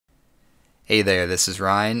Hey there, this is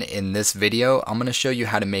Ryan. In this video, I'm going to show you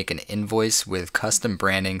how to make an invoice with custom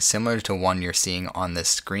branding similar to one you're seeing on this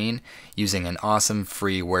screen using an awesome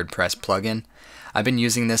free WordPress plugin. I've been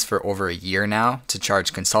using this for over a year now to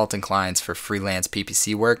charge consulting clients for freelance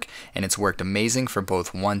PPC work, and it's worked amazing for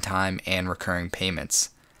both one-time and recurring payments.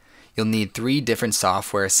 You'll need 3 different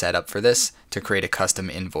software set up for this to create a custom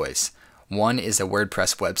invoice. One is a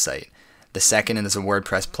WordPress website. The second is a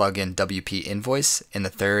WordPress plugin WP Invoice, and the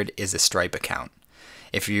third is a Stripe account.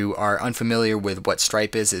 If you are unfamiliar with what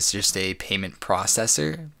Stripe is, it's just a payment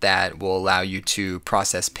processor that will allow you to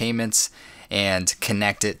process payments and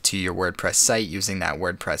connect it to your WordPress site using that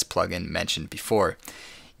WordPress plugin mentioned before.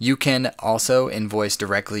 You can also invoice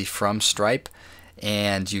directly from Stripe,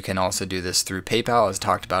 and you can also do this through PayPal as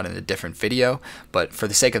talked about in a different video, but for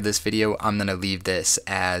the sake of this video I'm going to leave this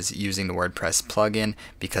as using the WordPress plugin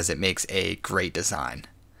because it makes a great design.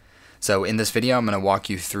 So in this video I'm going to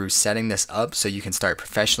walk you through setting this up so you can start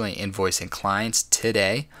professionally invoicing clients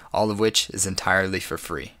today, all of which is entirely for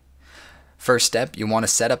free. First step, you want to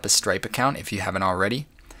set up a Stripe account if you haven't already.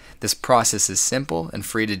 This process is simple and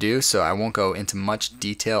free to do, so I won't go into much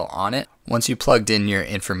detail on it. Once you plugged in your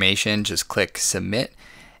information, just click submit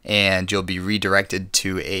and you'll be redirected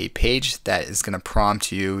to a page that is going to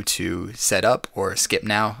prompt you to set up or skip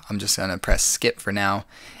now. I'm just going to press skip for now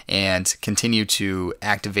and continue to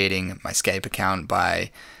activating my Skype account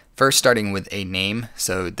by first starting with a name.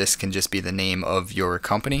 So this can just be the name of your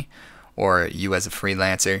company or you as a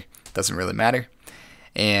freelancer, doesn't really matter.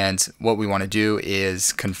 And what we want to do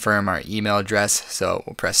is confirm our email address, so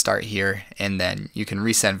we'll press start here and then you can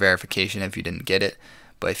resend verification if you didn't get it,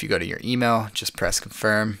 but if you go to your email just press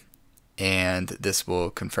confirm and this will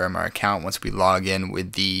confirm our account once we log in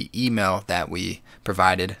with the email that we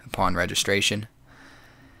provided upon registration.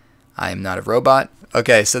 I am not a robot.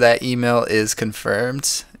 Okay, so that email is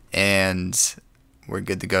confirmed and we're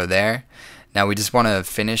good to go there. Now we just want to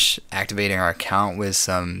finish activating our account with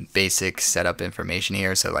some basic setup information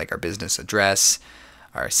here, so like our business address,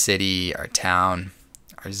 our city, our town,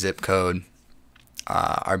 our zip code,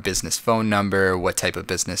 our business phone number, what type of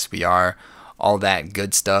business we are, all that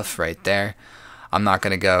good stuff right there. I'm not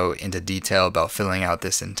going to go into detail about filling out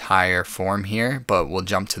this entire form here, but we'll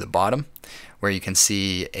jump to the bottom where you can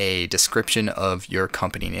see a description of your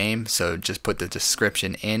company name. So just put the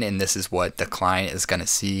description in and this is what the client is going to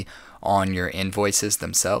see on your invoices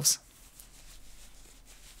themselves.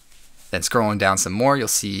 Then scrolling down some more, you'll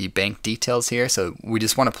see bank details here. So we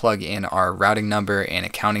just want to plug in our routing number and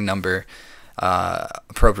accounting number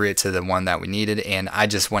appropriate to the one that we needed, and I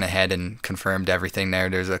just went ahead and confirmed everything there.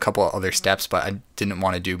 There's a couple other steps, but I didn't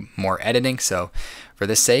want to do more editing, so for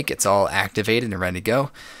this sake it's all activated and ready to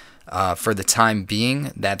go. For the time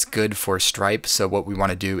being, that's good for Stripe, so what we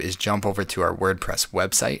want to do is jump over to our WordPress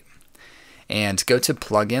website and go to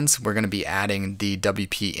plugins. We're going to be adding the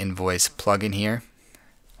WP Invoice plugin here.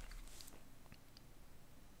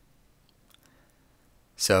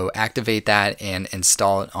 So activate that and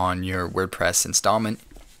install it on your WordPress installment.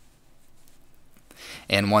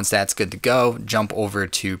 And once that's good to go, jump over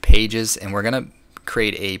to pages and we're going to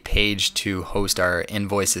create a page to host our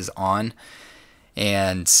invoices on.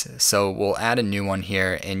 And so we'll add a new one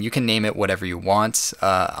here and you can name it whatever you want.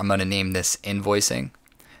 I'm going to name this invoicing.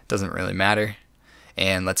 Doesn't really matter.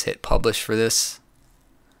 And let's hit publish for this.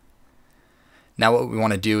 Now what we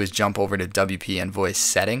want to do is jump over to WP Invoice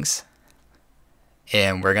settings.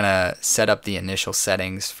 And we're going to set up the initial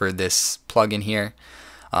settings for this plugin here.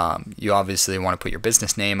 You obviously want to put your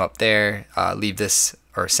business name up there, leave this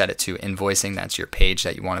or set it to invoicing, that's your page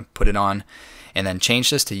that you want to put it on, and then change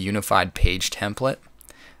this to unified page template.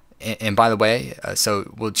 And by the way,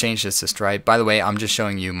 so we'll change this to Stripe. By the way, I'm just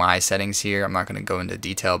showing you my settings here. I'm not going to go into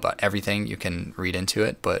detail about everything. You can read into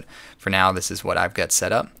it, but for now this is what I've got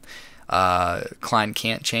set up. Client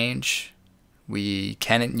can't change. You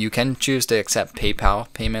can choose to accept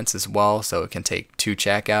PayPal payments as well, so it can take to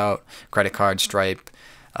checkout, credit card, Stripe,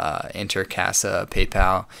 Intercasa,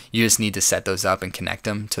 PayPal. You just need to set those up and connect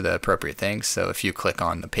them to the appropriate things. So if you click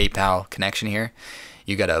on the PayPal connection here,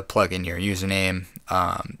 you got to plug in your username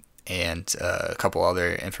and a couple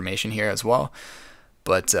other information here as well.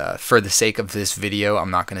 But for the sake of this video,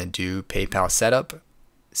 I'm not going to do PayPal setup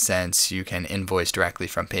since you can invoice directly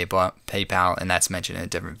from PayPal, and that's mentioned in a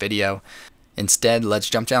different video. Instead, let's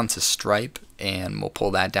jump down to Stripe and we'll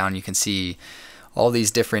pull that down. You can see all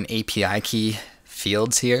these different API key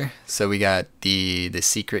fields here. So we got the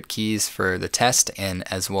secret keys for the test and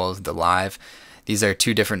as well as the live. These are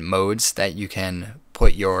 2 different modes that you can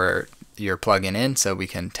put your plugin in, so we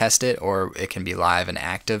can test it or it can be live and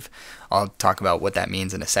active. I'll talk about what that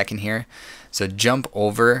means in a second here. So jump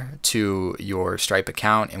over to your Stripe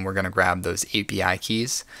account and we're going to grab those API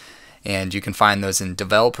keys, and you can find those in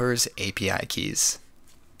Developers API keys.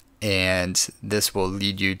 And this will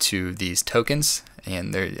lead you to these tokens,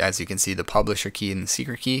 and there, as you can see, the publisher key and the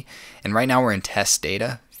secret key. And right now we're in test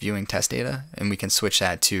data, viewing test data, and we can switch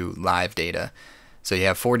that to live data. So you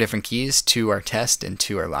have 4 different keys, 2 are test and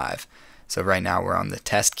 2 are live. So right now we're on the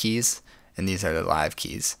test keys, and these are the live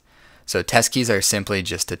keys. So test keys are simply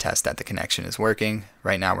just to test that the connection is working.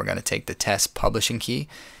 Right now we're going to take the test publishing key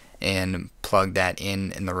and plug that in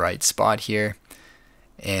the right spot here.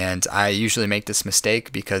 And I usually make this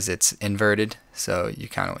mistake because it's inverted, so you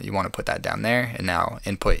want to put that down there, and now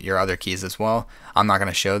input your other keys as well. I'm not going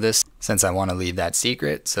to show this since I want to leave that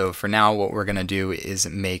secret. So for now, what we're going to do is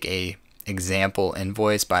make a example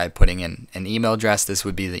invoice by putting in an email address. This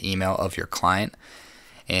would be the email of your client,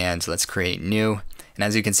 and let's create new. And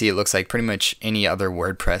as you can see, it looks like pretty much any other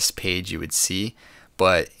WordPress page you would see,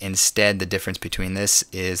 but instead the difference between this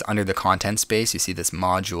is under the content space, you see this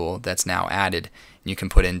module that's now added. You can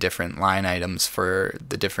put in different line items for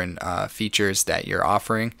the different features that you're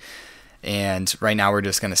offering. And right now we're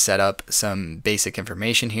just going to set up some basic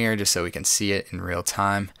information here just so we can see it in real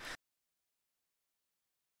time.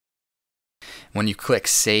 When you click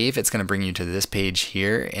save, it's going to bring you to this page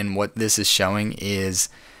here, and what this is showing is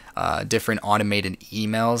different automated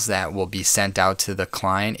emails that will be sent out to the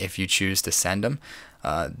client if you choose to send them.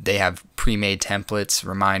 They have pre-made templates,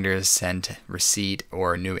 reminders, send receipt,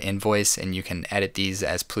 or new invoice, and you can edit these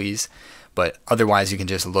as please. But otherwise, you can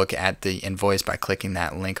just look at the invoice by clicking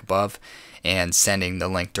that link above and sending the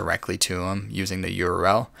link directly to them using the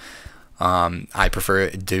URL. I prefer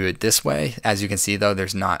to do it this way. As you can see, though,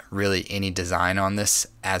 there's not really any design on this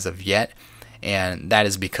as of yet, and that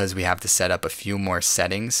is because we have to set up a few more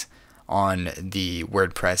settings on the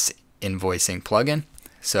WordPress invoicing plugin.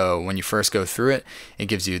 So when you first go through it, it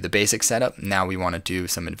gives you the basic setup. Now we want to do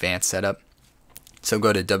some advanced setup. So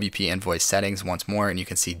go to WP Invoice Settings once more, and you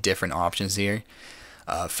can see different options here.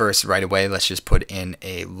 First, right away, let's just put in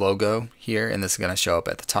a logo here, and this is going to show up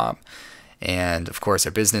at the top. And of course,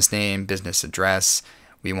 our business name, business address.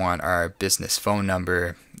 We want our business phone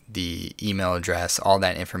number, the email address, all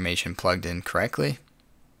that information plugged in correctly.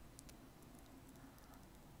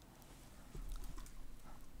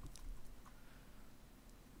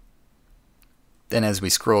 Then as we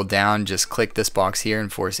scroll down, just click this box here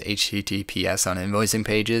and force HTTPS on invoicing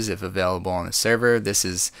pages if available on the server. This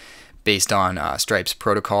is based on Stripe's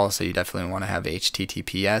protocol, so you definitely want to have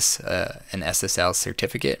HTTPS, an SSL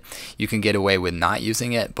certificate. You can get away with not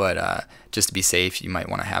using it, but just to be safe, you might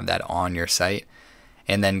want to have that on your site.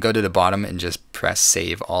 And then go to the bottom and just press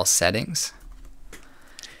Save All Settings.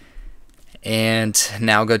 And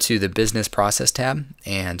now go to the Business Process tab,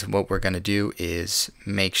 and what we're going to do is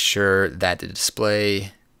make sure that the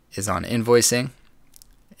display is on invoicing,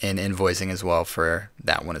 and invoicing as well for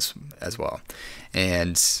that one as well.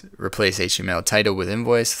 And replace HTML title with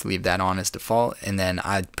invoice, leave that on as default, and then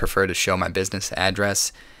I'd prefer to show my business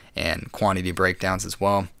address and quantity breakdowns as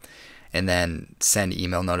well. And then send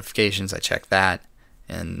email notifications, I check that.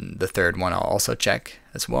 And the third one I'll also check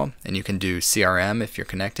as well. And you can do CRM if you're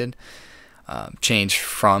connected. Change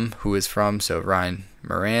from, who is from, so Ryan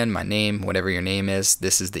Moran, my name, whatever your name is.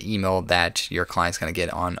 This is the email that your client's going to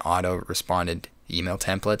get on auto-responded email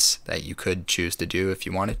templates that you could choose to do if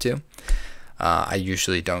you wanted to. I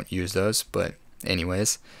usually don't use those, but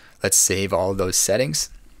anyways, let's save all those settings.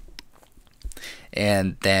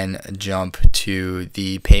 And then jump to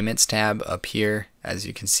the Payments tab up here. As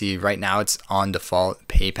you can see, right now it's on default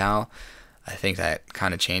PayPal. I think that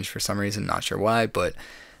kind of changed for some reason, not sure why, but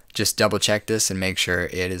just double check this and make sure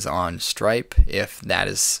it is on Stripe if that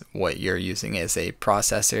is what you're using as a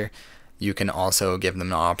processor. You can also give them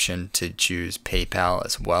the option to choose PayPal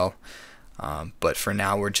as well. But for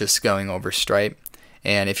now, we're just going over Stripe.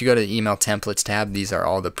 And if you go to the Email Templates tab, these are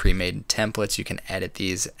all the pre-made templates. You can edit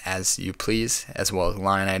these as you please, as well as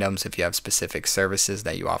line items if you have specific services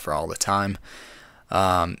that you offer all the time.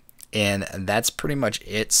 And that's pretty much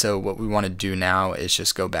it. So what we want to do now is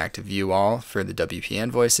just go back to View All for the WP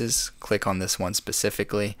invoices, click on this one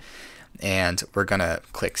specifically, and we're going to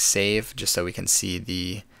click Save just so we can see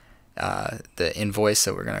the invoice.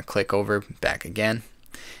 So we're going to click over back again,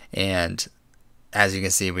 and as you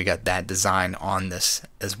can see, we got that design on this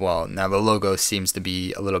as well. Now the logo seems to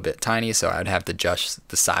be a little bit tiny, so I'd have to adjust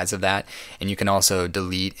the size of that. And you can also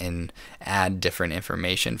delete and add different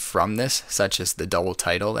information from this, such as the double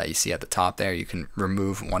title that you see at the top there. You can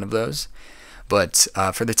remove one of those. But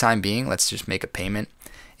for the time being, let's just make a payment.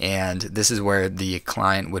 And this is where the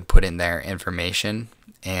client would put in their information,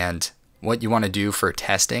 and what you want to do for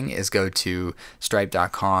testing is go to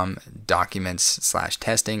stripe.com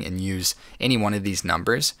documents/testing and use any one of these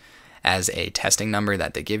numbers as a testing number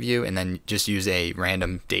that they give you, and then just use a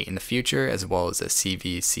random date in the future as well as a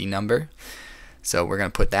CVC number. So we're going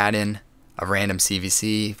to put that in, a random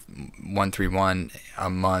CVC 131 a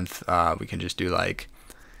month. We can just do like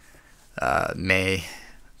May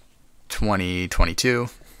 2022.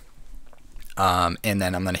 And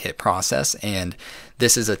then I'm going to hit process, and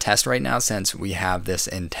this is a test right now since we have this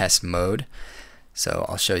in test mode. So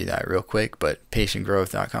I'll show you that real quick, but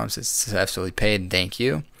patientgrowth.com says successfully paid, thank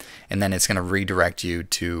you. And then it's going to redirect you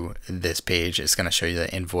to this page. It's going to show you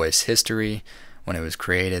the invoice history when it was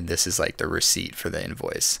created. This is like the receipt for the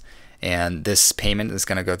invoice. And this payment is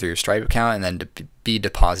going to go through your Stripe account and then be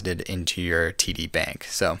deposited into your TD Bank.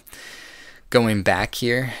 So going back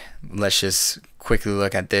here, let's just quickly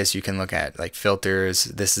look at this. You can look at like filters.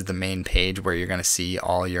 This is the main page where you're going to see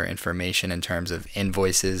all your information in terms of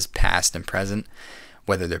invoices, past and present,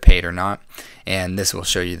 whether they're paid or not. And this will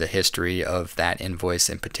show you the history of that invoice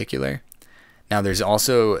in particular. Now there's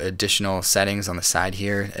also additional settings on the side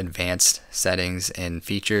here, advanced settings and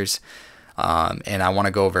features. And I want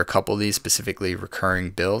to go over a couple of these, specifically recurring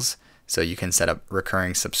bills. So you can set up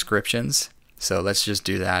recurring subscriptions. So let's just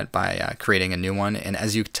do that by creating a new one. And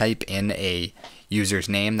as you type in a user's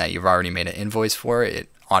name that you've already made an invoice for, it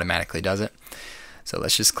automatically does it. So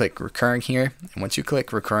let's just click recurring here. And once you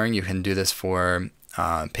click recurring, you can do this for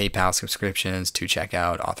PayPal subscriptions, to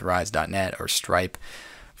checkout, authorize.net, or Stripe.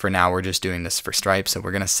 For now, we're just doing this for Stripe. So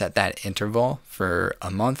we're going to set that interval for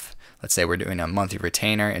a month. Let's say we're doing a monthly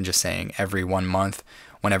retainer and just saying every 1 month,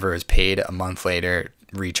 whenever it's paid, a month later,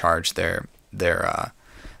 recharge their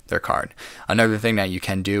card. Another thing that you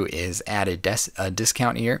can do is add a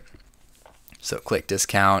discount here. So click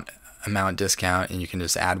discount, amount discount, and you can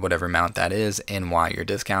just add whatever amount that is and why you're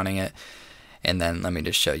discounting it. And then let me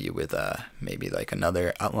just show you with maybe like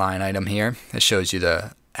another line item here. It shows you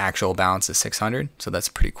the actual balance is 600. So that's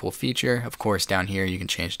a pretty cool feature. Of course, down here you can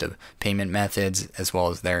change the payment methods as well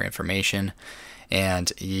as their information.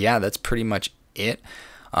 And yeah, that's pretty much it.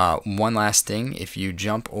 One last thing, if you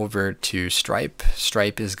jump over to Stripe,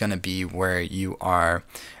 Stripe is going to be where you are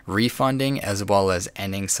refunding as well as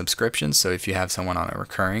ending subscriptions. So if you have someone on a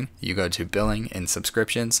recurring, you go to billing and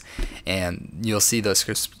subscriptions, and you'll see those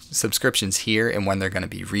subscriptions here and when they're going to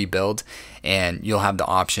be rebilled, and you'll have the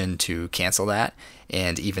option to cancel that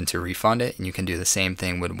and even to refund it. And you can do the same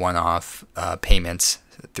thing with one-off payments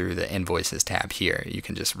through the Invoices tab here. You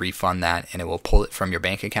can just refund that and it will pull it from your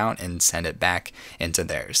bank account and send it back into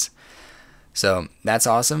theirs. So that's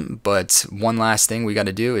awesome. But one last thing we got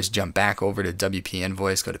to do is jump back over to WP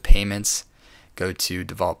Invoice, go to payments, go to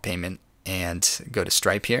default payment, and go to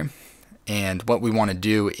Stripe here. And what we want to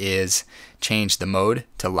do is change the mode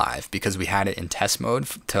to live, because we had it in test mode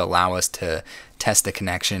to allow us to test the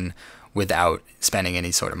connection without spending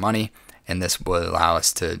any sort of money. And this will allow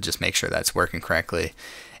us to just make sure that's working correctly.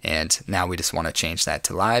 And now we just want to change that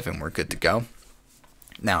to live and we're good to go.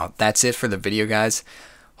 Now that's it for the video, guys.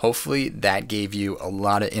 Hopefully that gave you a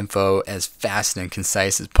lot of info as fast and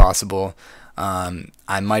concise as possible.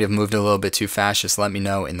 I might have moved a little bit too fast. Just let me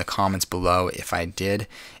know in the comments below if I did.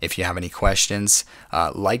 If you have any questions,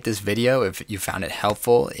 like this video if you found it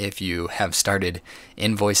helpful. If you have started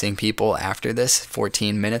invoicing people after this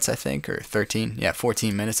 14 minutes, I think, or 13, yeah,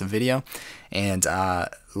 14 minutes of video. And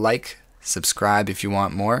like, subscribe if you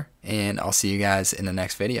want more, and I'll see you guys in the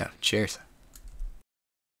next video. Cheers.